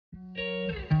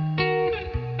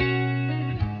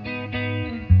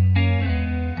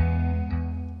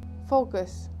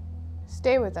focus.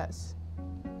 Stay with us.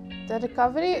 The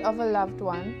recovery of a loved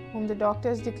one whom the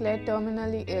doctors declared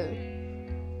terminally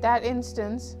ill. That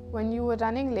instance when you were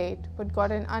running late but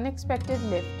got an unexpected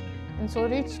lift and so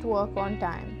reached work on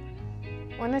time.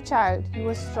 When a child you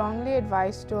were strongly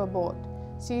advised to abort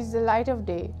sees the light of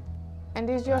day and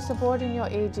is your support in your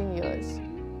aging years.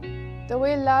 The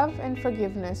way love and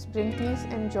forgiveness bring peace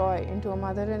and joy into a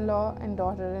mother-in-law and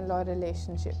daughter-in-law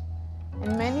relationship,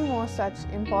 and many more such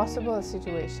impossible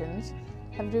situations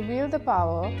have revealed the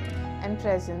power and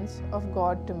presence of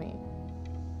God to me.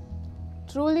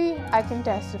 Truly, I can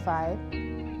testify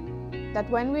that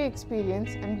when we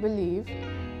experience and believe,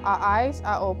 our eyes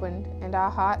are opened and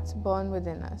our hearts burn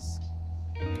within us.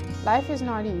 Life is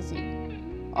not easy.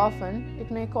 Often,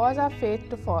 it may cause our faith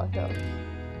to falter,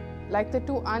 like the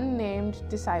two unnamed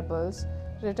disciples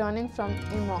returning from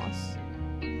Emmaus.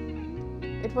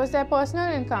 It was their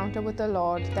personal encounter with the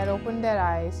Lord that opened their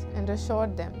eyes and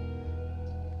assured them,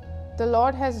 "The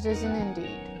Lord has risen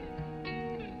indeed."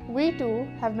 We too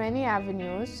have many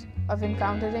avenues of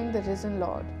encountering the risen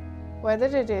Lord, whether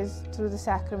it is through the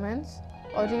sacraments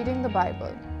or reading the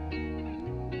Bible.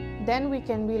 Then we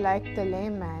can be like the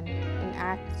lame man in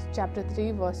Acts chapter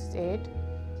 3 verse 8,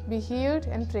 be healed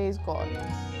and praise God.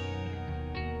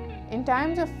 In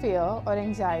times of fear or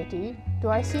anxiety, do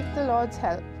I seek the Lord's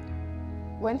help?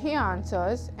 When He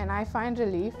answers and I find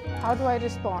relief, how do I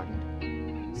respond?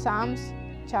 Psalms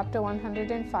chapter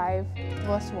 105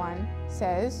 verse 1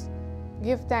 says,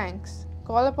 "Give thanks,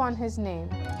 call upon His name,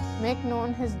 make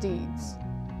known His deeds."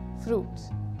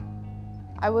 Fruits.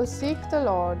 I will seek the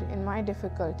Lord in my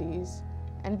difficulties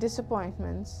and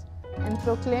disappointments and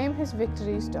proclaim His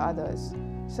victories to others,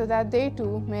 so that they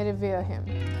too may revere Him.